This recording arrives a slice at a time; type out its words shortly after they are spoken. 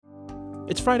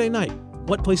It's Friday night.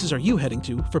 What places are you heading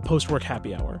to for post-work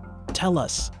happy hour? Tell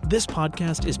us. This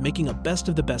podcast is making a best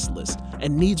of the best list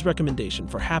and needs recommendation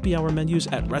for happy hour menus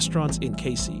at restaurants in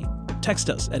KC. Text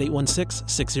us at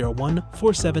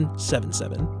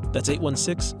 816-601-4777. That's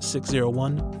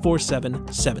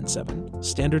 816-601-4777.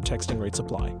 Standard texting rates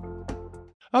apply.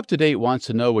 Up to Date wants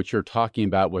to know what you're talking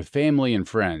about with family and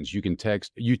friends. You can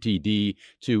text UTD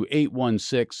to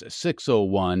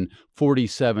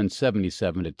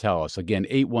 816-601-4777 to tell us. Again,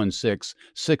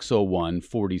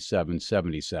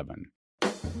 816-601-4777.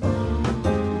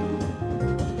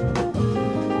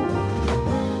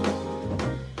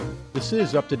 This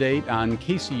is Up to Date on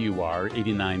KCUR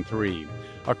 89.3.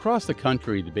 Across the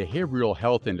country, the behavioral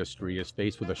health industry is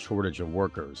faced with a shortage of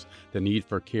workers. The need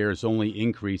for care is only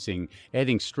increasing,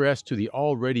 adding stress to the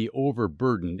already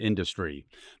overburdened industry.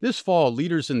 This fall,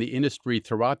 leaders in the industry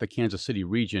throughout the Kansas City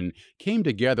region came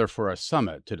together for a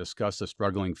summit to discuss the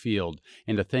struggling field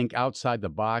and to think outside the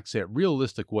box at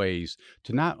realistic ways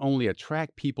to not only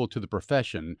attract people to the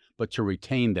profession, but to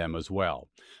retain them as well.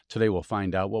 Today, we'll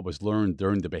find out what was learned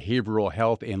during the Behavioral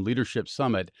Health and Leadership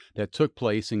Summit that took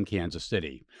place in Kansas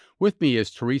City. With me is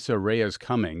Teresa Reyes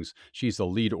Cummings. She's the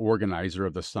lead organizer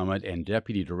of the summit and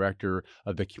deputy director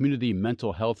of the Community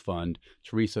Mental Health Fund.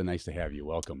 Teresa, nice to have you.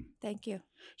 Welcome. Thank you.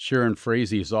 Sharon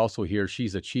Frazee is also here.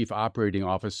 She's the chief operating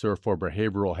officer for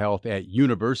behavioral health at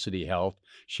University Health.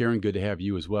 Sharon, good to have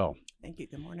you as well. Thank you.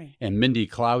 Good morning. And Mindy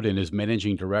Clouden is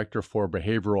managing director for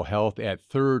behavioral health at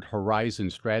Third Horizon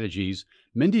Strategies.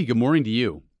 Mindy, good morning to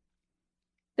you.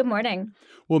 Good morning.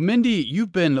 Well, Mindy,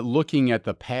 you've been looking at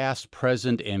the past,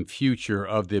 present, and future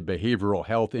of the behavioral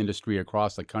health industry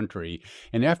across the country.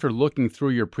 And after looking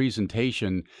through your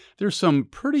presentation, there's some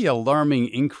pretty alarming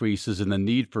increases in the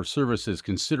need for services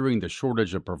considering the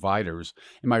shortage of providers.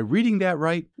 Am I reading that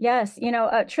right? Yes.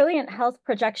 Trilliant Health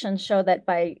projections show that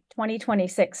by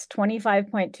 2026,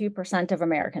 25.2% of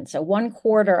Americans, so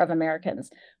 1/4 of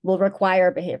Americans, will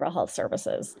require behavioral health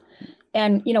services.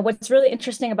 And, what's really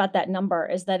interesting about that number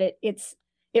is that it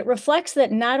reflects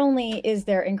that not only is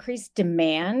there increased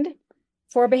demand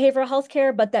for behavioral health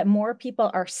care, but that more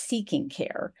people are seeking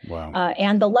care. Wow.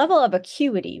 And the level of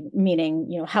acuity,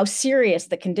 meaning, how serious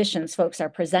the conditions folks are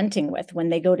presenting with when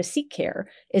they go to seek care,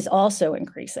 is also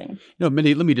increasing.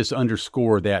 Mindy, let me just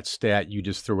underscore that stat you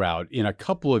just threw out. In a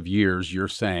couple of years, you're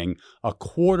saying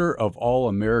 1/4 of all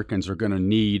Americans are going to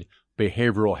need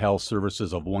behavioral health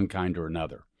services of one kind or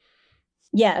another.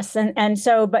 Yes. And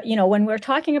so, but, when we're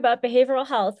talking about behavioral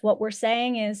health, what we're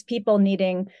saying is people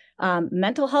needing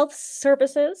mental health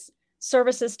services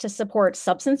to support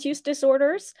substance use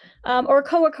disorders or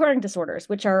co-occurring disorders,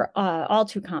 which are all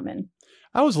too common.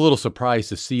 I was a little surprised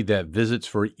to see that visits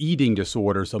for eating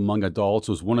disorders among adults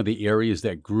was one of the areas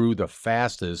that grew the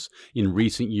fastest in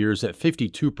recent years at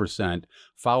 52%,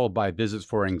 followed by visits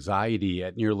for anxiety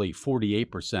at nearly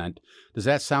 48%. Does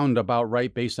that sound about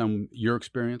right based on your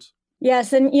experience?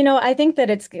 Yes. And, I think that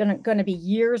it's going to be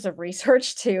years of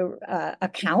research to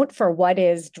account for what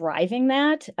is driving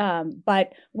that.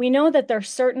 But we know that there are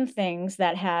certain things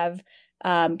that have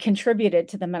contributed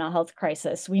to the mental health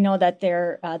crisis. We know that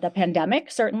the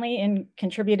pandemic certainly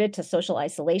contributed to social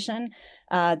isolation.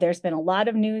 There's been a lot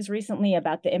of news recently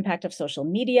about the impact of social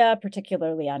media,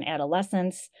 particularly on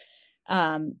adolescents.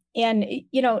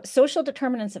 Social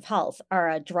determinants of health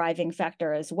are a driving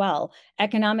factor as well.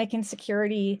 Economic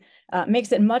insecurity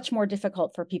makes it much more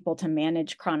difficult for people to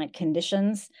manage chronic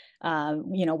conditions.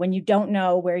 When you don't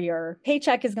know where your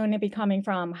paycheck is going to be coming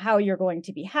from, how you're going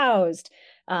to be housed,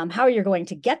 how you're going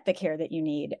to get the care that you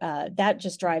need, that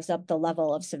just drives up the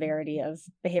level of severity of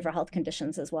behavioral health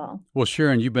conditions as well. Well,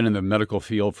 Sharon, you've been in the medical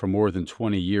field for more than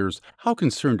 20 years. How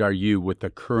concerned are you with the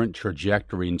current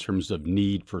trajectory in terms of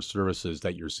need for services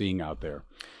that you're seeing out there?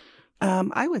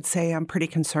 I would say I'm pretty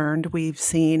concerned. We've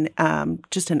seen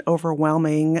just an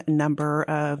overwhelming number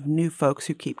of new folks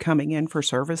who keep coming in for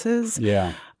services.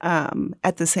 Yeah.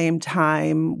 At the same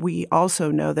time, we also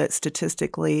know that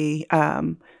statistically,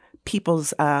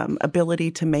 people's ability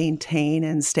to maintain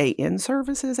and stay in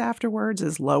services afterwards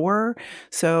is lower.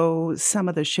 So some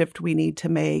of the shift we need to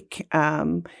make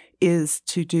is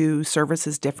to do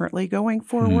services differently going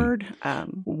forward.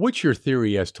 What's your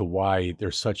theory as to why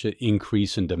there's such an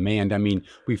increase in demand? I mean,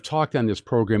 we've talked on this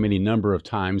program any number of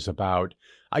times about,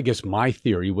 I guess, my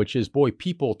theory, which is,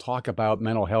 people talk about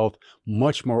mental health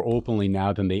much more openly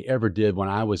now than they ever did when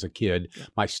I was a kid.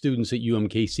 My students at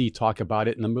UMKC talk about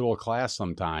it in the middle of class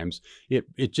sometimes.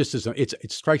 It just is,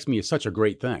 it strikes me as such a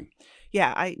great thing.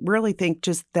 Yeah, I really think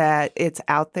just that it's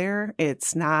out there.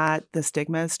 It's not, the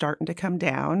stigma is starting to come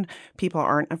down. People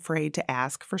aren't afraid to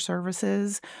ask for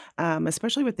services,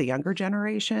 especially with the younger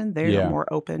generation. They're Yeah.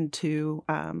 more open to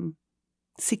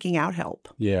seeking out help.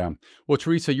 Yeah. Well,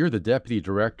 Teresa, you're the deputy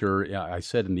director, I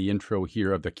said in the intro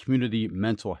here, of the Community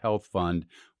Mental Health Fund.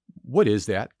 What is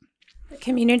that? The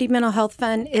Community Mental Health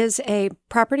Fund is a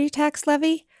property tax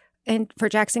levy and for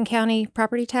Jackson County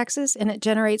property taxes, and it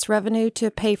generates revenue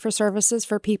to pay for services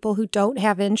for people who don't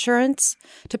have insurance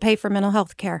to pay for mental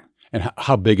health care. And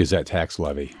how big is that tax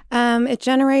levy? It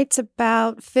generates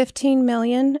about $15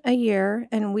 million a year,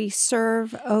 and we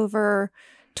serve over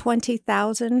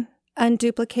 20,000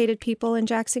 unduplicated people in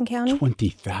Jackson County.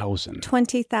 20,000.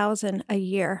 20,000 a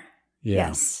year. Yeah.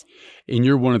 Yes. And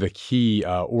you're one of the key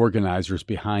organizers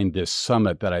behind this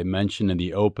summit that I mentioned in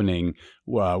the opening,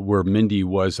 where Mindy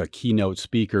was a keynote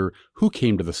speaker. Who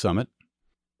came to the summit?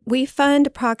 We fund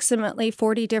approximately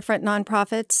 40 different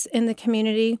nonprofits in the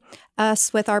community,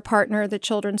 us with our partner, the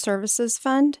Children's Services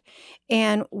Fund.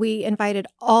 And we invited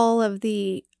all of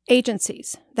the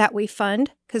agencies that we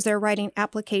fund because they're writing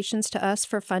applications to us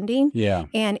for funding. Yeah.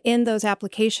 And in those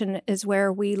applications is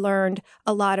where we learned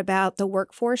a lot about the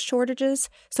workforce shortages.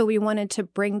 So we wanted to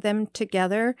bring them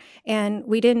together. And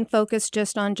we didn't focus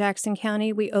just on Jackson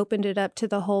County. We opened it up to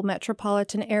the whole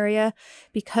metropolitan area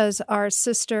because our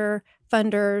sister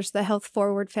funders, the Health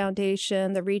Forward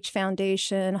Foundation, the Reach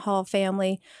Foundation, Hall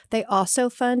Family, they also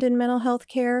fund in mental health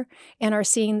care and are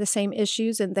seeing the same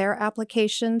issues in their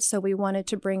applications. So we wanted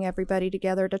to bring everybody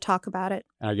together to talk about it.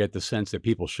 And I get the sense that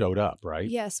people showed up, right?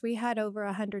 Yes, we had over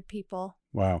 100 people.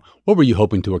 Wow. What were you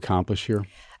hoping to accomplish here?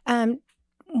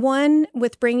 One,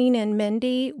 with bringing in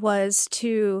Mindy, was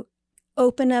to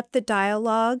open up the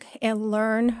dialogue and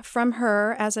learn from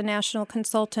her as a national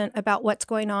consultant about what's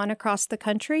going on across the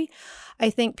country. I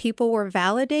think people were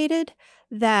validated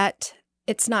that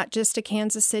it's not just a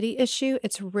Kansas City issue.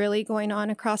 It's really going on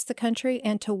across the country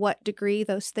and to what degree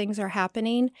those things are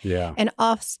happening. Yeah. And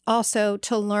also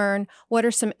to learn what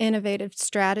are some innovative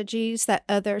strategies that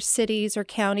other cities or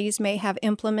counties may have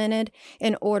implemented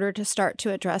in order to start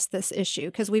to address this issue,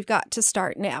 because we've got to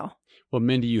start now. Well,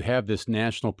 Mindy, you have this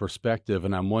national perspective,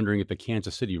 and I'm wondering if the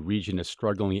Kansas City region is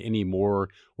struggling any more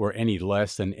or any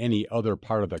less than any other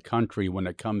part of the country when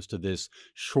it comes to this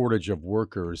shortage of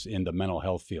workers in the mental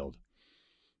health field.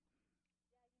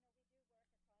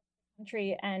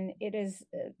 And it is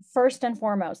first and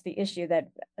foremost the issue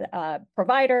that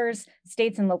providers,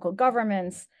 states and local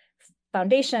governments,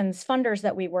 foundations, funders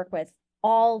that we work with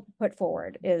all put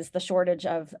forward is the shortage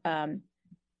of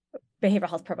behavioral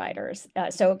health providers.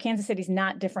 So Kansas City is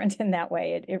not different in that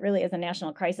way. It really is a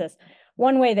national crisis.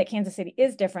 One way that Kansas City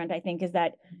is different, I think, is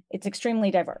that it's extremely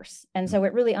diverse. And so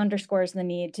it really underscores the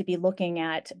need to be looking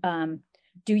at,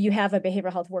 do you have a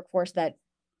behavioral health workforce that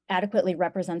adequately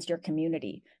represents your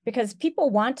community? Because people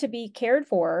want to be cared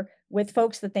for with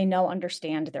folks that they know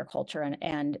understand their culture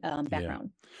and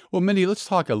background. Yeah. Well, Mindy, let's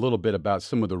talk a little bit about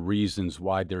some of the reasons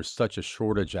why there's such a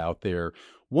shortage out there.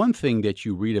 One thing that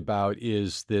you read about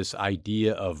is this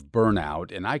idea of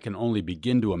burnout, and I can only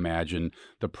begin to imagine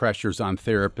the pressures on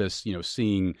therapists,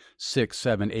 seeing 6,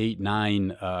 7, 8,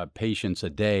 9 patients a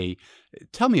day.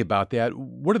 Tell me about that.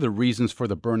 What are the reasons for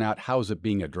the burnout? How is it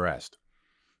being addressed?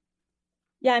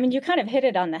 Yeah, I mean, you kind of hit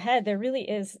it on the head. There really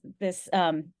is this,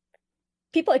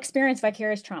 people experience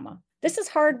vicarious trauma. This is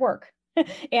hard work.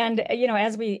 And,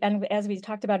 as we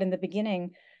talked about in the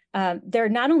beginning, they're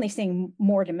not only seeing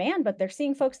more demand, but they're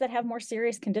seeing folks that have more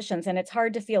serious conditions. And it's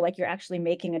hard to feel like you're actually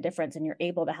making a difference and you're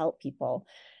able to help people.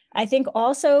 I think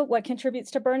also what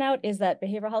contributes to burnout is that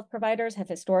behavioral health providers have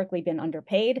historically been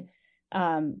underpaid.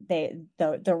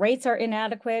 The rates are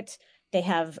inadequate. They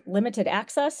have limited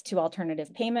access to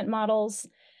alternative payment models.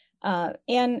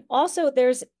 And also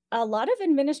there's a lot of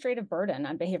administrative burden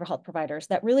on behavioral health providers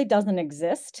that really doesn't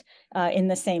exist in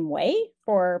the same way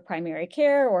for primary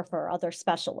care or for other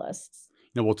specialists.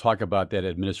 We'll talk about that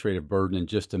administrative burden in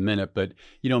just a minute. But,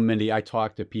 Mindy, I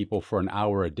talk to people for an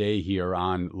hour a day here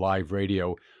on live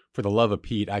radio. For the love of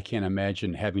Pete, I can't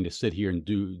imagine having to sit here and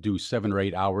do 7 or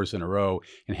 8 hours in a row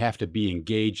and have to be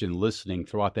engaged and listening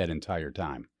throughout that entire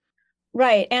time.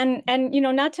 Right. And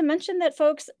not to mention that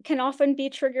folks can often be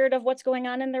triggered of what's going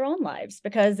on in their own lives,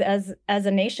 because as a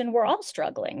nation, we're all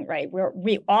struggling, right?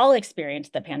 We all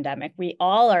experienced the pandemic. We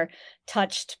all are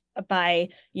touched by,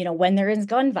 when there is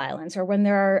gun violence or when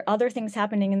there are other things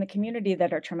happening in the community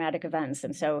that are traumatic events.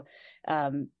 And so,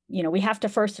 we have to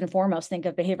first and foremost think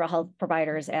of behavioral health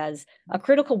providers as a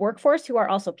critical workforce who are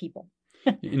also people.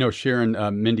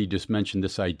 Sharon, Mindy just mentioned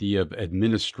this idea of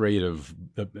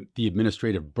the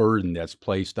administrative burden that's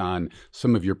placed on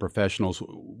some of your professionals.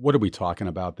 What are we talking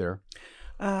about there?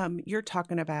 You're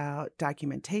talking about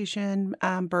documentation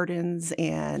burdens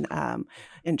and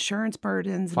insurance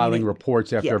burdens. Filing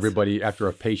reports after yes. after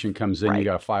a patient comes in, Right. you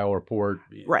got to file a report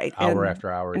Right. hour And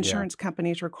after hour. insurance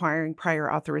companies requiring prior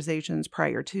authorizations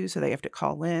prior to, so they have to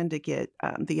call in to get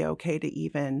the okay to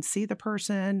even see the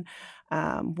person.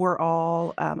 We're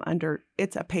all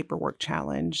it's a paperwork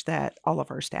challenge that all of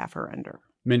our staff are under.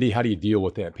 Mindy, how do you deal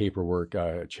with that paperwork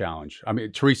challenge? I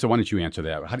mean, Teresa, why don't you answer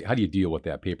that? How do you deal with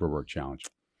that paperwork challenge?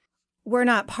 We're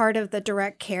not part of the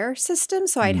direct care system,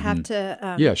 so I'd have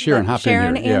to Sharon, hop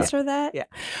Sharon in here. answer that. Yeah.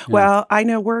 Well, I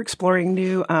know we're exploring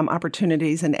new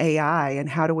opportunities in AI, and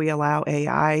how do we allow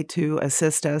AI to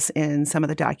assist us in some of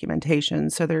the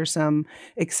documentation. So there's some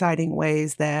exciting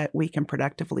ways that we can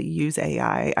productively use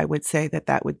AI. I would say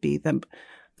that would be the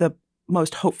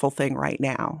most hopeful thing right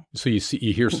now. So you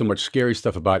hear so much scary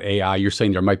stuff about AI. You're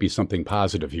saying there might be something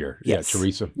positive here. Yes. Yeah,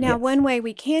 Teresa. Now, one way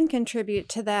we can contribute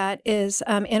to that is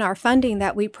in our funding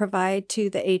that we provide to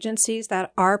the agencies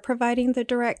that are providing the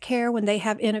direct care. When they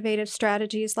have innovative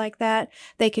strategies like that,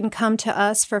 they can come to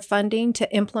us for funding to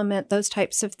implement those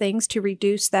types of things to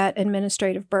reduce that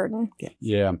administrative burden.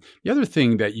 Yeah. The other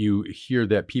thing that you hear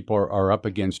that people are up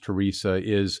against, Teresa,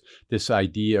 is this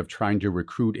idea of trying to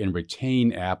recruit and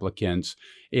retain applicants.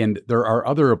 And there are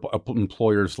other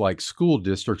employers like school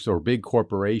districts or big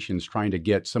corporations trying to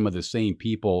get some of the same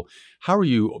people. How are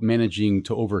you managing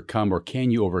to overcome, or can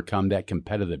you overcome that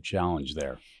competitive challenge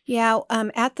there? Yeah,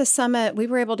 at the summit, we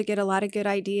were able to get a lot of good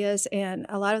ideas, and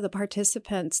a lot of the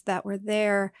participants that were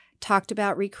there talked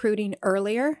about recruiting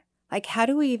earlier. Like, how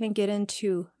do we even get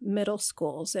into middle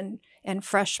schools and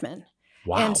freshmen?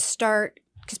 Wow. And start,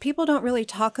 because people don't really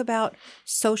talk about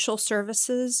social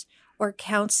services or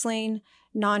counseling,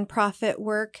 nonprofit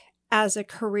work as a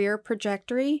career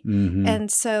trajectory. Mm-hmm.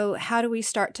 And so how do we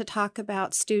start to talk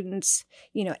about students,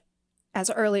 as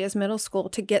early as middle school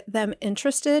to get them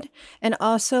interested, and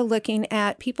also looking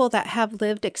at people that have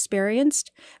lived experience.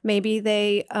 Maybe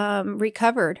they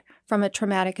recovered from a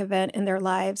traumatic event in their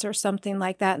lives or something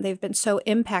like that, and they've been so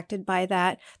impacted by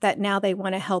that now they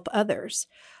want to help others,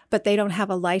 but they don't have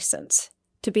a license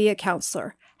to be a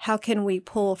counselor. How can we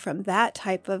pull from that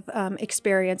type of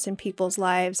experience in people's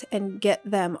lives and get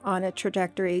them on a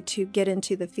trajectory to get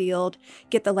into the field,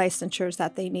 get the licensures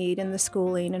that they need and the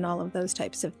schooling and all of those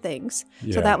types of things?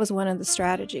 Yeah. So that was one of the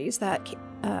strategies that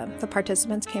the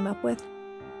participants came up with.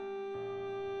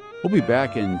 We'll be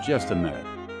back in just a minute.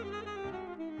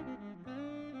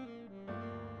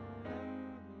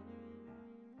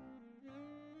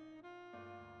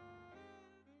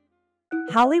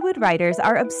 Hollywood writers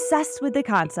are obsessed with the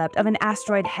concept of an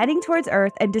asteroid heading towards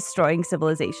Earth and destroying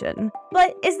civilization.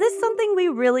 But is this something we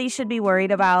really should be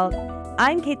worried about?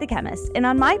 I'm Kate the Chemist, and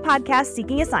on my podcast,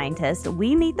 Seeking a Scientist,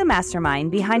 we meet the mastermind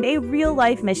behind a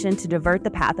real-life mission to divert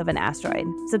the path of an asteroid.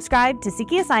 Subscribe to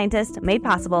Seeking a Scientist, made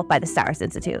possible by the Stars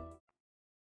Institute.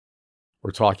 We're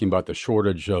talking about the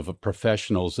shortage of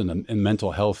professionals in the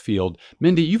mental health field.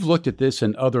 Mindy, you've looked at this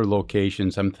in other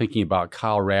locations. I'm thinking about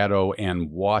Colorado and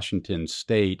Washington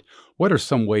State. What are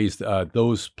some ways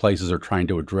those places are trying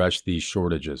to address these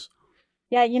shortages?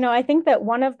 Yeah, I think that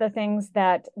one of the things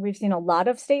that we've seen a lot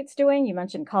of states doing, you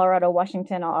mentioned Colorado,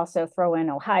 Washington, I'll also throw in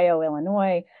Ohio,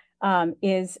 Illinois,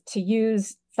 is to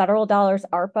use federal dollars,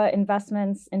 ARPA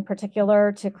investments in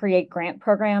particular, to create grant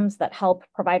programs that help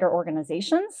provider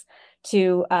organizations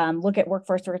to look at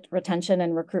workforce retention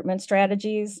and recruitment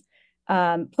strategies,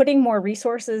 putting more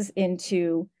resources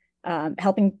into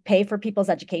helping pay for people's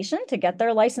education to get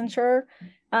their licensure.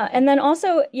 And then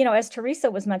also, as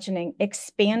Teresa was mentioning,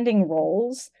 expanding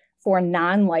roles for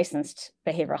non-licensed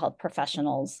behavioral health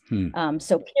professionals.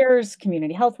 So peers,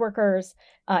 community health workers.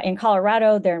 In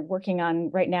Colorado, they're working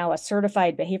on right now a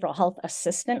certified behavioral health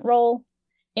assistant role,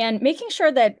 and making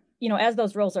sure that, as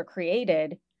those roles are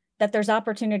created, that there's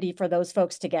opportunity for those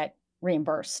folks to get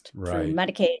reimbursed through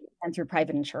Medicaid and through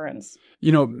private insurance.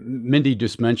 Mindy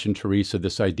just mentioned, Teresa,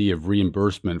 this idea of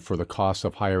reimbursement for the cost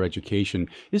of higher education.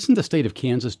 Isn't the state of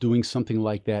Kansas doing something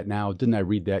like that now? Didn't I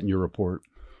read that in your report?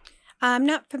 I'm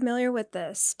not familiar with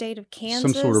the state of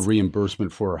Kansas. Some sort of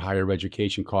reimbursement for higher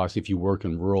education costs if you work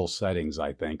in rural settings,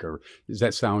 I think. Or does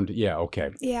that sound? Yeah,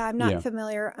 okay. Yeah, I'm not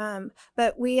familiar.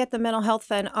 But we at the Mental Health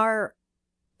Fund are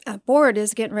board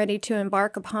is getting ready to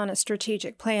embark upon a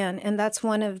strategic plan, and that's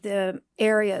one of the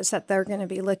areas that they're going to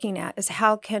be looking at is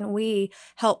how can we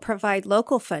help provide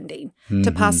local funding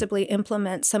to possibly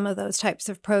implement some of those types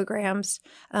of programs,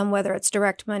 whether it's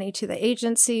direct money to the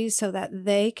agencies so that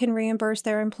they can reimburse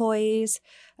their employees.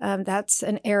 That's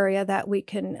an area that we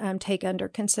can take under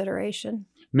consideration.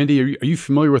 Mindy, are you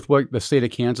familiar with what the state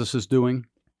of Kansas is doing?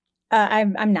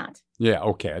 I'm not. Yeah,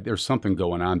 okay. There's something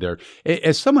going on there.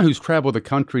 As someone who's traveled the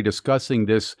country discussing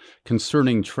this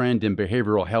concerning trend in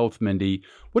behavioral health, Mindy,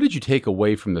 what did you take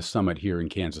away from the summit here in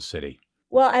Kansas City?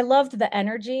 Well, I loved the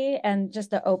energy and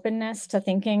just the openness to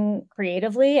thinking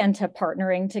creatively and to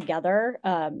partnering together,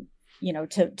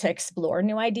 to explore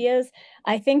new ideas.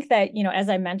 I think that, as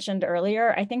I mentioned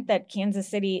earlier, I think that Kansas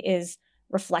City is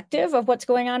reflective of what's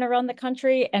going on around the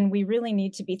country. And we really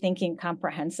need to be thinking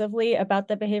comprehensively about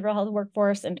the behavioral health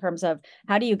workforce in terms of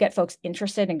how do you get folks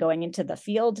interested in going into the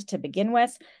field to begin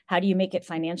with? How do you make it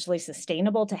financially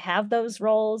sustainable to have those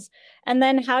roles? And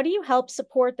then how do you help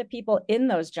support the people in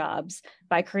those jobs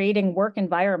by creating work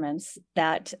environments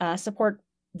that support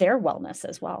their wellness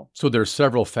as well? So there's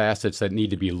several facets that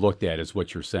need to be looked at, is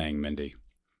what you're saying, Mindy.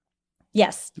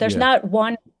 Yes, there's not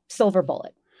one silver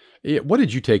bullet. What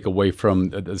did you take away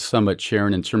from the summit,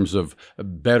 Sharon, in terms of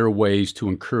better ways to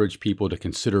encourage people to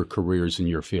consider careers in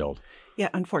your field? Yeah,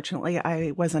 unfortunately, I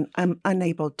wasn't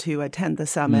unable to attend the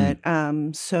summit.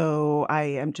 So I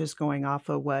am just going off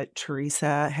of what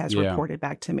Teresa has reported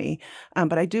back to me.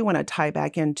 But I do want to tie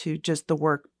back into just the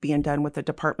work being done with the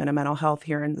Department of Mental Health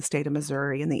here in the state of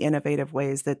Missouri and the innovative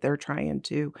ways that they're trying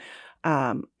to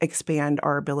expand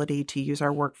our ability to use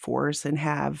our workforce and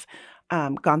have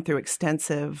gone through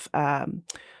extensive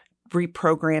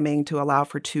reprogramming to allow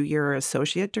for 2-year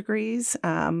associate degrees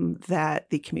that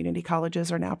the community colleges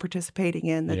are now participating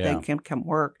in, that they can come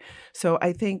work. So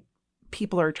I think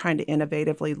people are trying to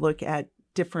innovatively look at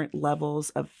different levels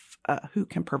of who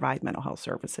can provide mental health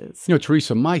services.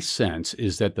 Teresa, my sense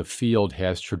is that the field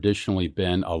has traditionally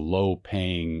been a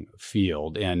low-paying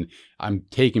field, and I'm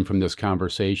taking from this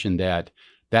conversation that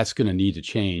that's going to need to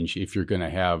change if you're going to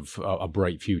have a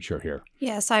bright future here.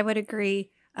 Yes, I would agree.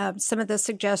 Some of the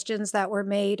suggestions that were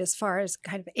made as far as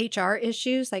kind of HR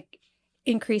issues, like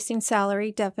increasing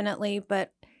salary, definitely.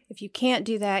 But if you can't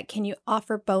do that, can you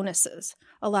offer bonuses?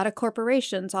 A lot of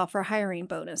corporations offer hiring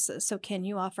bonuses. So can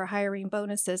you offer hiring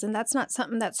bonuses? And that's not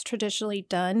something that's traditionally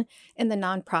done in the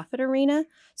nonprofit arena.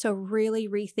 So really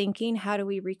rethinking, how do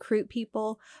we recruit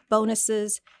people,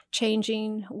 bonuses,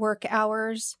 changing work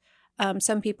hours.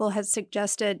 Some people have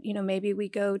suggested, maybe we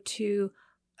go to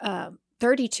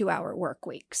 32-hour work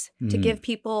weeks to give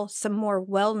people some more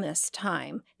wellness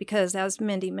time, because as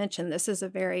Mindy mentioned, this is a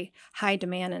very high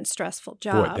demand and stressful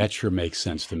job. Boy, that sure makes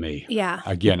sense to me. Yeah.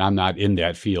 Again, I'm not in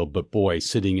that field, but boy,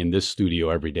 sitting in this studio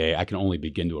every day, I can only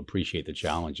begin to appreciate the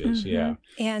challenges. Yeah.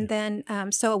 And then,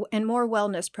 and more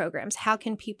wellness programs. How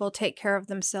can people take care of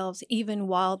themselves even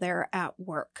while they're at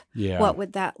work? Yeah. What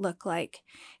would that look like?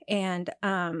 And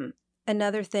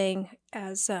another thing,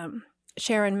 as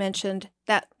Sharon mentioned,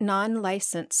 that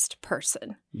non-licensed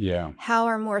person. Yeah. How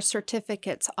are more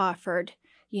certificates offered,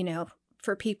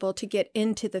 for people to get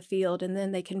into the field, and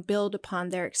then they can build upon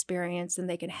their experience and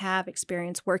they can have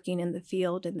experience working in the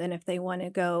field. And then if they want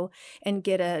to go and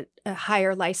get a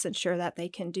higher licensure, that they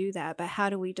can do that. But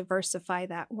how do we diversify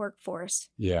that workforce?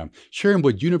 Yeah. Sharon,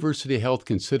 would University Health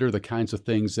consider the kinds of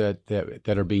things that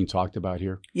are being talked about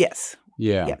here? Yes.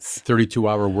 Yeah. Yes.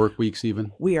 32-hour work weeks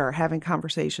even? We are having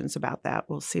conversations about that.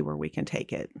 We'll see where we can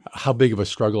take it. How big of a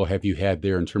struggle have you had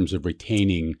there in terms of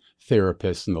retaining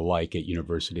therapists and the like at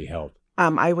University Health?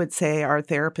 I would say our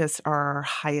therapists are our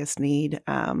highest need.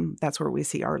 That's where we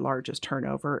see our largest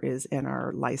turnover is in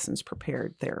our licensed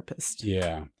prepared therapists.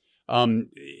 Yeah.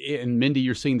 And Mindy,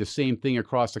 you're seeing the same thing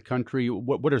across the country.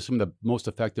 What are some of the most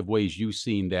effective ways you've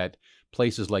seen that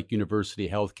places like University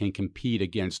Health can compete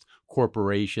against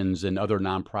corporations and other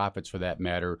nonprofits, for that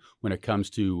matter, when it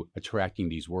comes to attracting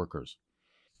these workers?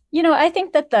 I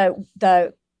think that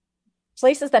the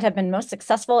places that have been most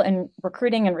successful in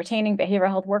recruiting and retaining behavioral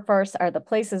health workforce are the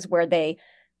places where they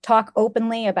talk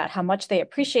openly about how much they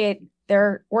appreciate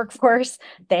their workforce.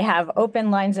 They have open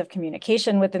lines of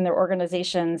communication within their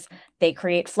organizations. They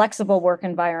create flexible work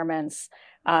environments,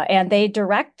 and they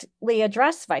directly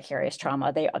address vicarious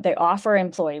trauma. They offer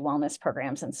employee wellness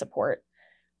programs and support.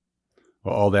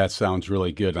 Well, all that sounds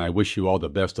really good, and I wish you all the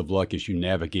best of luck as you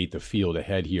navigate the field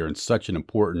ahead here in such an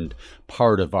important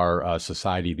part of our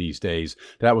society these days.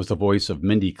 That was the voice of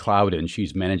Mindy Clouden.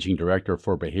 She's Managing Director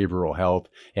for Behavioral Health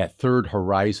at Third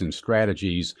Horizon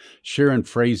Strategies. Sharon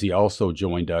Frazee also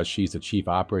joined us. She's the Chief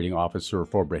Operating Officer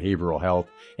for Behavioral Health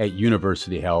at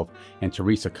University Health. And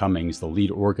Teresa Cummings, the lead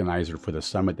organizer for the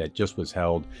summit that just was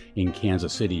held in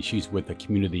Kansas City. She's with the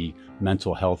Community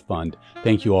Mental Health Fund.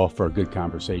 Thank you all for a good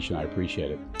conversation. I appreciate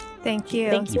it. Thank you.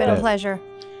 Thank It's you. been a pleasure.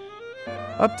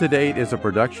 Up to Date is a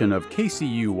production of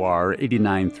KCUR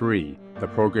 89.3. The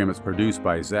program is produced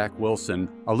by Zach Wilson,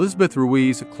 Elizabeth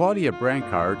Ruiz, Claudia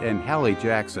Brancard, and Hallie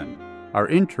Jackson. Our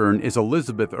intern is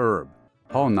Elizabeth Erb.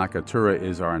 Paul Nakatura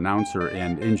is our announcer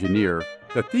and engineer.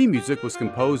 The theme music was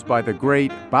composed by the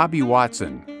great Bobby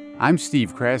Watson. I'm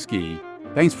Steve Kraske.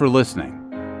 Thanks for listening.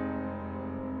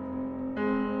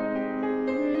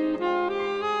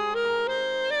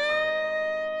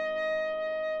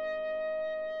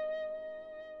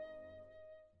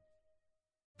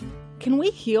 Can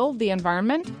we heal the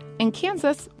environment? In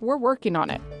Kansas, we're working on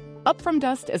it. Up From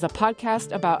Dust is a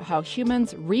podcast about how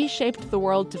humans reshaped the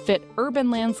world to fit urban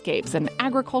landscapes and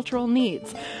agricultural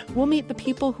needs. We'll meet the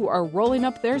people who are rolling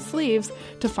up their sleeves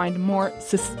to find more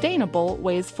sustainable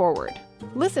ways forward.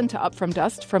 Listen to Up From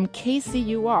Dust from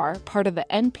KCUR, part of the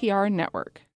NPR network.